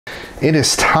it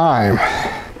is time.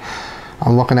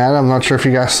 I'm looking at it, I'm not sure if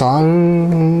you guys saw.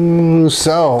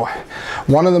 So,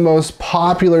 one of the most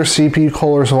popular CPU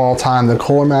coolers of all time, the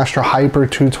Cooler Master Hyper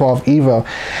 212 Evo,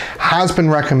 has been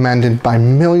recommended by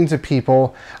millions of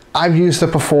people. I've used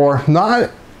it before, not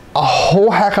a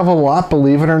whole heck of a lot,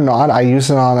 believe it or not. I used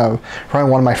it on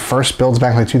probably one of my first builds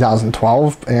back in like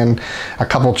 2012, and a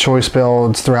couple choice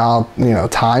builds throughout,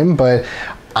 time, but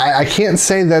I can't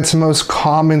say that's the most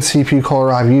common CPU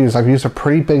cooler I've used. I've used a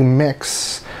pretty big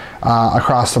mix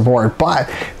across the board, but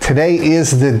today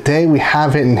is the day we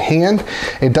have it in hand.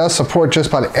 It does support just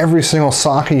about every single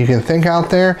socket you can think out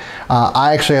there.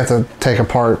 I actually have to take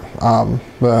apart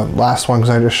the last one because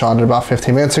I just shot it about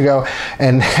 15 minutes ago,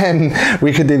 and then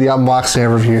we could do the unboxing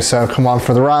and review. So come on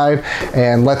for the ride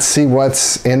and let's see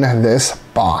what's in this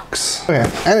box. Okay,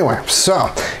 anyway,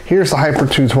 so here's the Hyper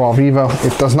 212 Evo.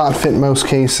 It does not fit most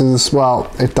cases.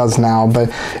 Well, it does now, but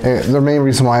the main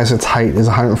reason why is its height is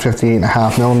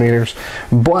 158.5 millimeters.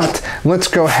 But let's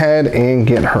go ahead and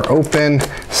get her open,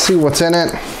 see what's in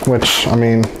it, which, I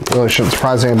mean, really shouldn't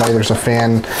surprise anybody. There's a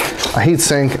fan, a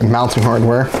heatsink, and mounting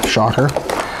hardware. Shocker.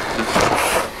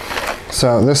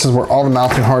 So this is where all the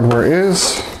mounting hardware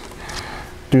is.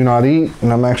 Do not eat,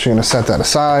 and I'm actually going to set that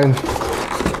aside.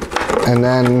 And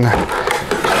then,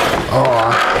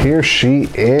 oh, here she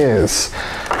is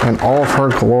in all of her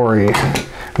glory.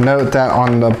 Note that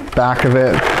on the back of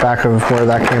it, back of where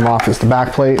that came off, is the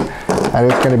back plate. That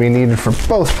is going to be needed for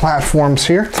both platforms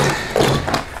here.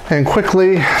 And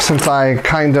quickly, since I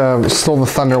kind of stole the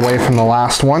thunder away from the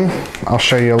last one, I'll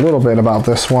show you a little bit about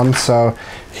this one. So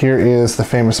here is the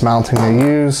famous mounting they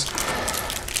use.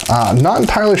 Not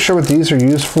entirely sure what these are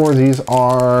used for. These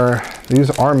are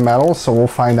metal, so we'll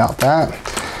find out that.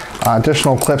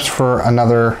 Additional clips for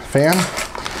another fan.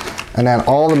 And then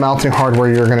all the mounting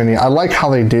hardware you're gonna need. I like how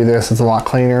they do this, it's a lot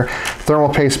cleaner. Thermal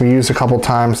paste we used a couple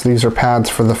times. These are pads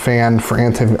for the fan for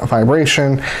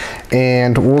anti-vibration.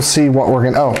 And we'll see what we're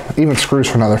gonna, oh, even screws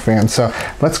for another fan. So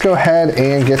let's go ahead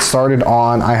and get started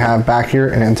on, I have back here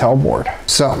an Intel board.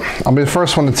 So I'll be the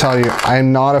first one to tell you,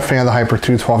 I'm not a fan of the Hyper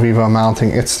 212 Evo mounting.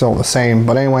 It's still the same,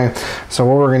 but anyway, so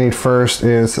what we're gonna need first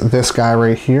is this guy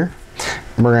right here.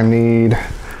 We're gonna need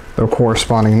the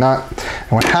corresponding nut.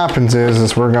 And what happens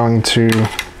is we're going to,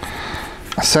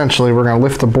 essentially, we're going to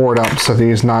lift the board up so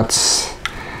these nuts,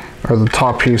 or the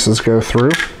top pieces, go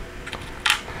through.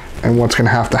 And what's going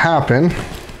to have to happen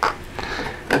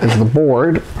is the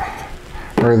board,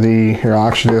 or the, here I'll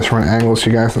actually do this from an angle so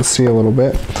you guys can see a little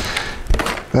bit.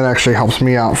 That actually helps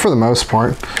me out for the most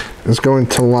part, is going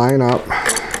to line up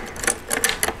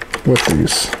with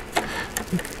these.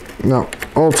 Now,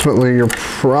 ultimately, you're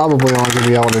probably only going to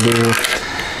be able to do,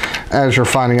 as you're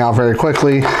finding out very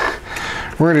quickly,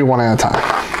 we're going to do one at a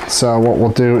time. So what we'll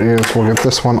do is we'll get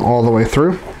this one all the way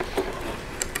through,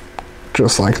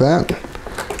 just like that.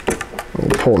 We'll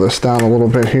pull this down a little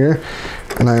bit here,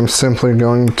 and I'm simply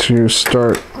going to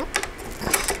start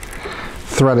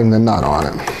threading the nut on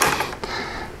it.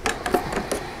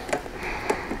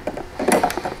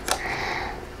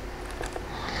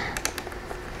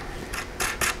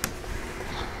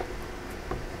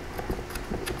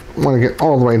 Want to get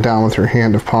all the way down with your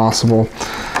hand if possible.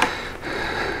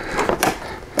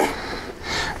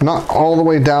 Not all the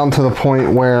way down to the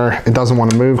point where it doesn't want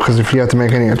to move, because if you have to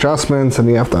make any adjustments, then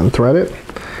you have to unthread it.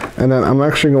 And then I'm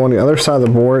actually going to the other side of the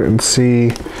board and see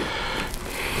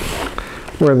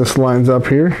where this lines up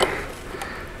here.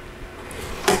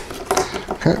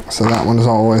 Okay, so that one is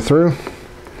all the way through.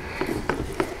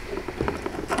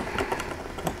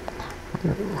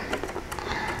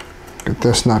 Get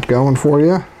this nut going for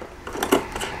you.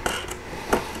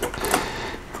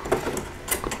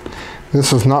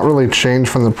 This has not really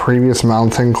changed from the previous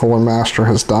mounting Cooler Master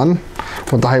has done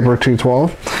with the Hyper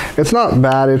 212. It's not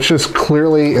bad, it's just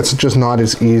clearly, it's just not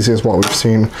as easy as what we've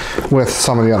seen with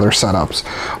some of the other setups.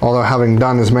 Although having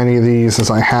done as many of these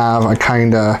as I have, I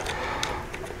kinda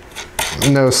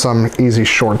know some easy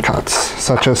shortcuts,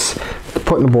 such as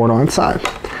putting the board on its side.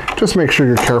 Just make sure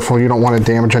you're careful, you don't want to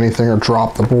damage anything or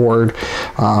drop the board.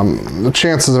 The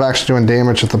chances of actually doing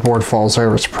damage if the board falls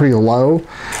over is pretty low,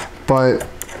 but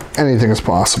anything is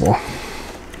possible.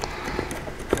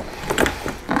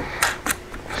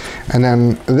 And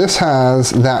then this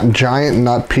has that giant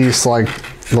nut piece like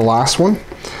the last one,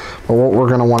 but what we're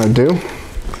going to want to do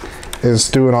is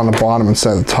do it on the bottom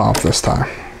instead of the top this time.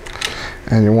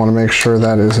 And you want to make sure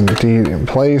that is indeed in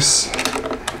place.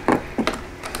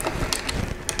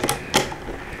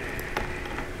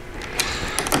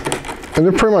 And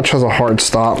it pretty much has a hard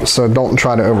stop, so don't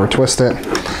try to over twist it.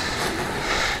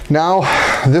 Now,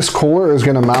 this cooler is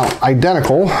going to mount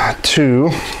identical to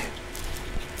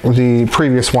the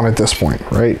previous one at this point,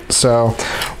 right? So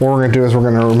what we're gonna do is we're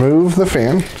gonna remove the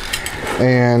fan,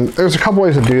 and there's a couple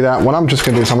ways to do that. What I'm just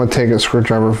gonna do is I'm gonna take a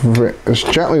screwdriver as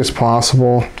gently as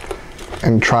possible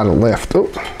and try to lift.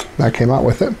 Oh, that came out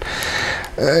with it.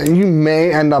 You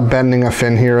may end up bending a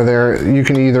fin here or there. You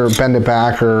can either bend it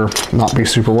back or not be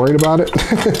super worried about it.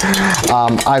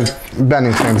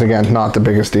 Bending fins, again, not the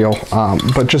biggest deal,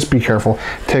 but just be careful.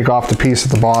 Take off the piece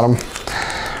at the bottom.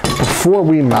 Before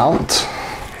we mount,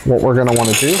 what we're gonna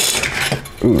wanna do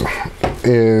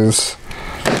is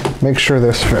make sure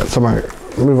this fits. I'm gonna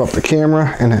move up the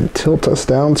camera and then tilt us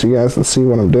down so you guys can see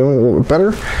what I'm doing a little bit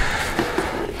better.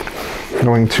 I'm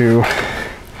going to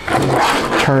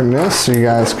turn this so you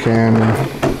guys can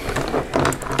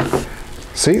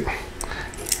see.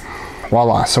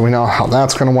 Voila, so we know how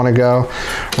that's gonna wanna go.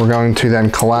 We're going to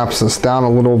then collapse this down a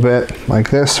little bit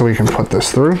like this so we can put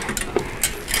this through.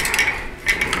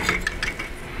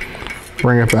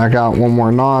 Bring it back out one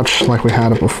more notch like we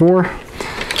had it before.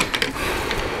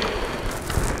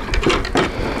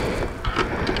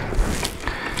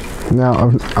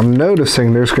 Now I'm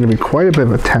noticing there's going to be quite a bit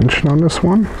of a tension on this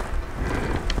one.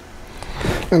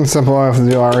 And simple I have to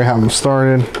do, I already have them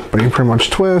started, but you pretty much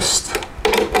twist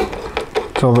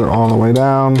till they're all the way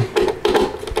down.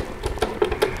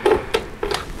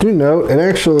 Do note, it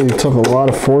actually took a lot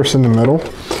of force in the middle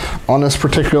on this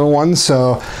particular one,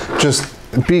 so just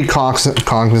be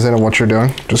cognizant of what you're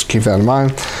doing. Just keep that in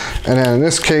mind. And then in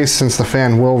this case, since the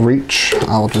fan will reach,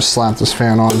 I'll just slap this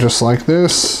fan on just like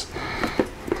this.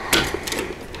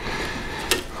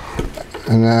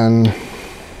 And then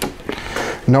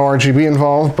no RGB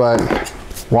involved, but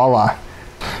voila.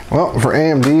 Well, for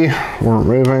AMD, we're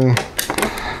removing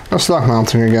no stock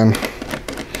mounting again.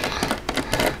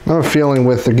 I have a feeling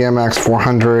with the Gammax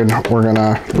 400, we're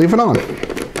gonna leave it on.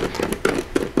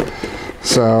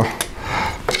 So,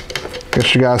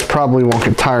 guess you guys probably won't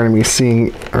get tired of me seeing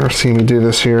me do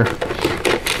this here,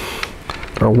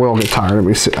 or will get tired of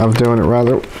me doing it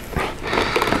rather.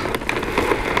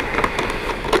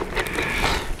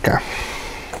 Okay.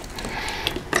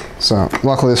 So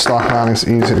luckily the stock mounting is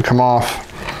easy to come off,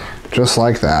 just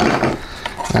like that.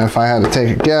 And if I had to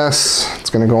take a guess, it's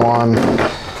going to go on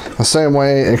the same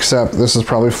way, except this is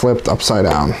probably flipped upside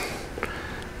down.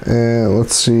 And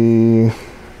let's see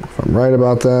if I'm right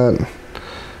about that.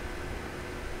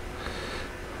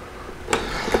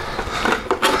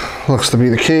 Looks to be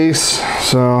the case,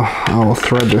 so I will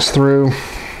thread this through.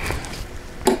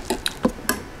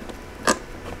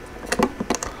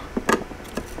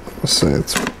 Let's say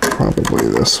it's probably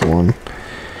this one.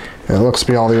 Yeah, it looks to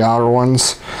be all the outer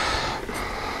ones.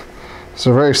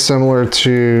 So very similar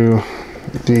to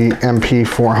the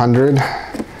MP400,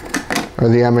 or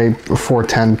the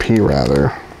MA410P rather,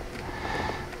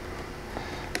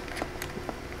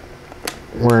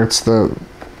 where it's the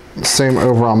same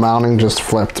overall mounting, just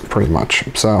flipped pretty much.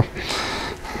 So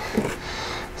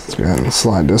let's go ahead and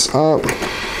slide this up.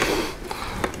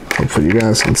 Hopefully you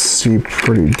guys can see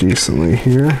pretty decently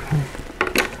here.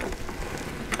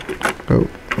 Oh,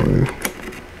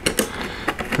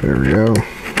 there we go.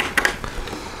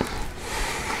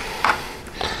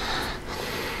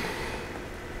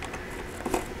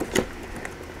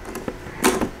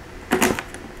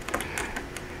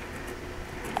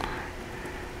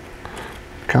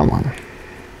 Come on.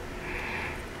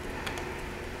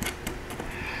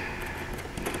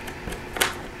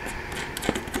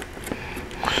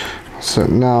 So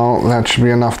now that should be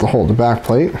enough to hold the back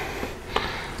plate.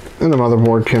 And the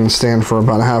motherboard can stand for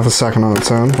about a half a second on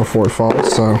its own before it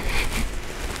falls. So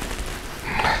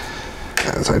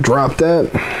as I drop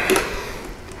that,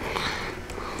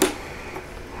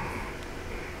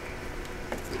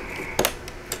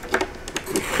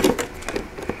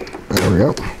 there we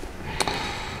go.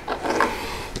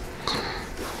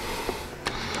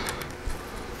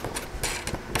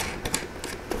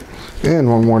 And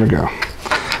one more to go.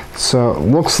 So it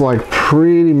looks like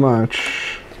pretty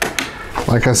much,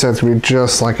 like I said, it's gonna be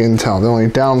just like Intel. The only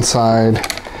downside,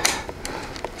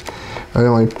 the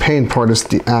only pain part is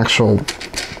the actual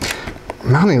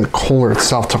mounting the cooler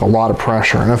itself took a lot of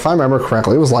pressure. And if I remember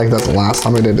correctly, it was like that the last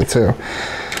time I did it too.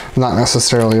 I'm not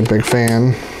necessarily a big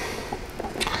fan.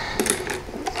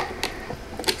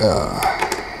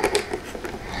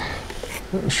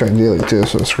 Let's try to ideally do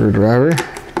this with a screwdriver.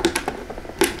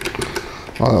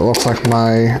 Well, it looks like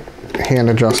my hand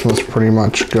adjustment's pretty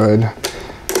much good,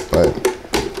 but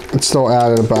it still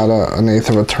added about an eighth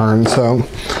of a turn, so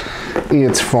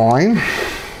it's fine.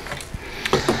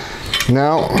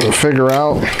 Now we'll figure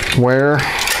out where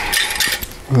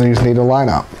these need to line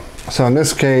up. So in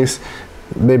this case,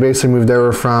 they basically moved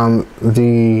over from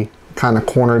the kind of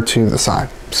corner to the side.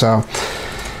 So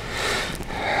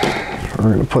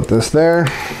we're gonna put this there,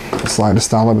 slide this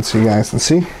down a little bit so you guys can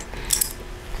see.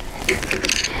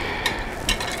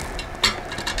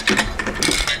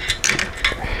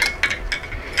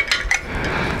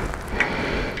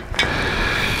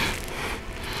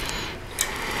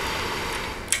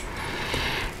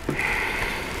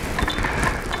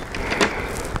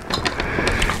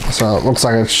 So it looks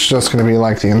like it's just going to be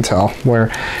like the Intel, where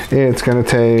it's going to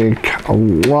take a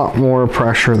lot more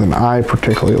pressure than I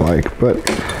particularly like, but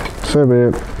so be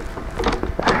it.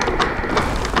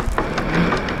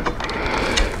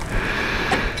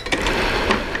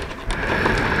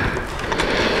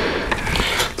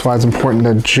 That's why it's important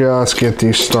to just get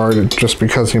these started, just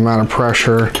because the amount of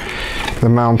pressure the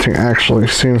mounting actually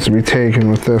seems to be taking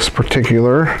with this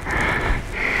particular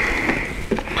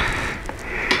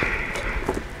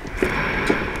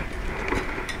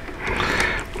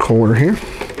cooler here.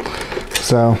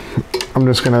 So I'm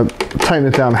just going to tighten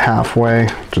it down halfway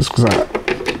just because I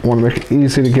want to make it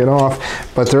easy to get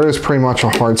off, but there is pretty much a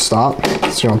hard stop,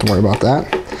 so you don't have to worry about that.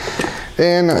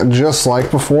 And just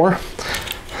like before,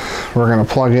 we're going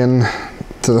to plug in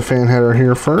to the fan header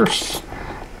here first.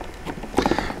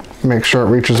 Make sure it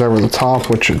reaches over the top,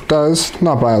 which it does,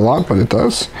 not by a lot, but it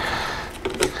does.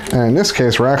 And in this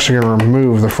case, we're actually going to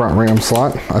remove the front RAM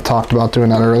slot. I talked about doing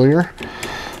that earlier.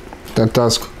 That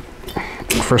does,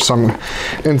 for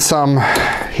in some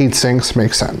heat sinks,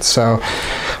 make sense. So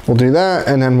we'll do that,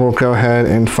 and then we'll go ahead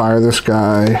and fire this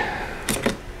guy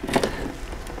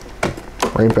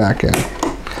right back in.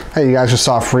 Hey, you guys just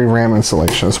saw free RAM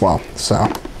installation as well. So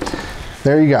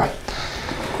there you go.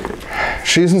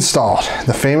 She's installed,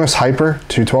 the famous Hyper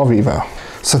 212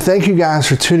 Evo. So thank you guys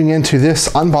for tuning into this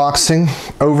unboxing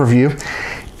overview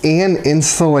and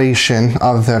installation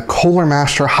of the Cooler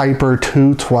Master Hyper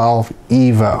 212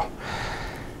 Evo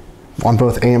on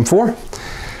both AM4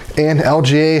 and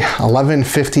LGA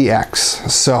 1150X.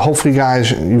 So hopefully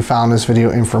guys, you found this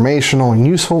video informational and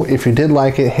useful. If you did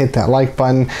like it, hit that like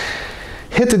button.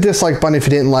 Hit the dislike button if you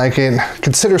didn't like it.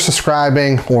 Consider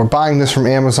subscribing or buying this from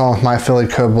Amazon with my affiliate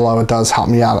code below. It does help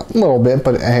me out a little bit,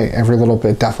 but hey, every little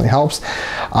bit definitely helps.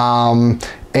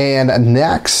 And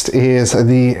next is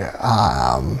the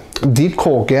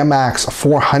Deepcool GAMAX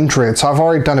 400. So I've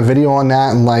already done a video on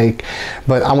that,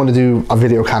 but I want to do a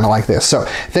video kind of like this. So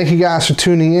thank you guys for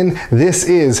tuning in. This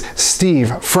is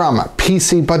Steve from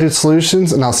PC Budget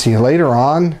Solutions, and I'll see you later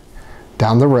on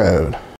down the road.